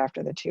joints named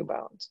after the two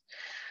bones.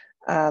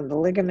 The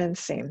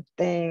ligaments, same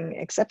thing,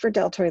 except for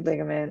deltoid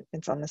ligament.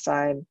 It's on the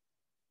side,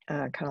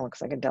 kind of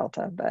looks like a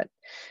delta, but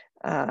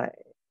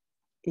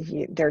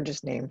they're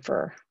just named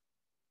for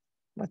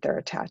what they're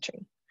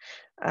attaching.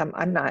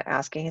 I'm not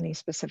asking any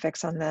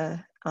specifics on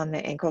the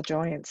ankle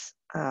joints,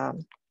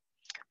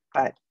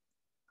 but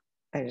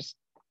I just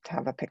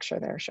have a picture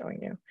there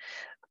showing you.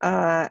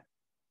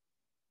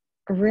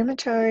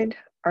 Rheumatoid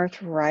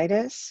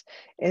arthritis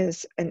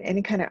is, and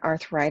any kind of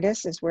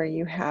arthritis is where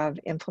you have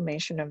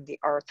inflammation of the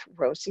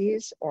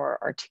arthroses or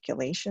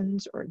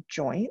articulations or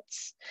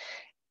joints.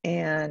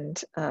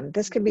 And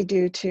this could be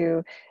due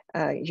to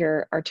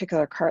your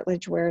articular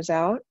cartilage wears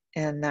out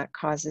and that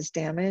causes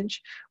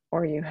damage,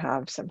 or you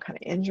have some kind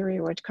of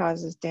injury which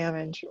causes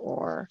damage,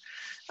 or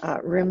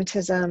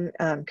rheumatism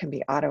can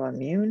be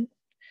autoimmune,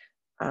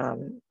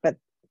 but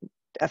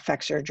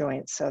affects your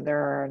joints. So there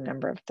are a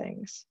number of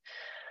things.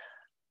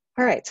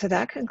 All right, so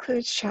that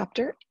concludes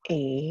chapter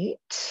 8,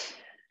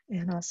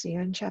 and I'll see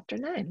you in chapter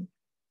 9.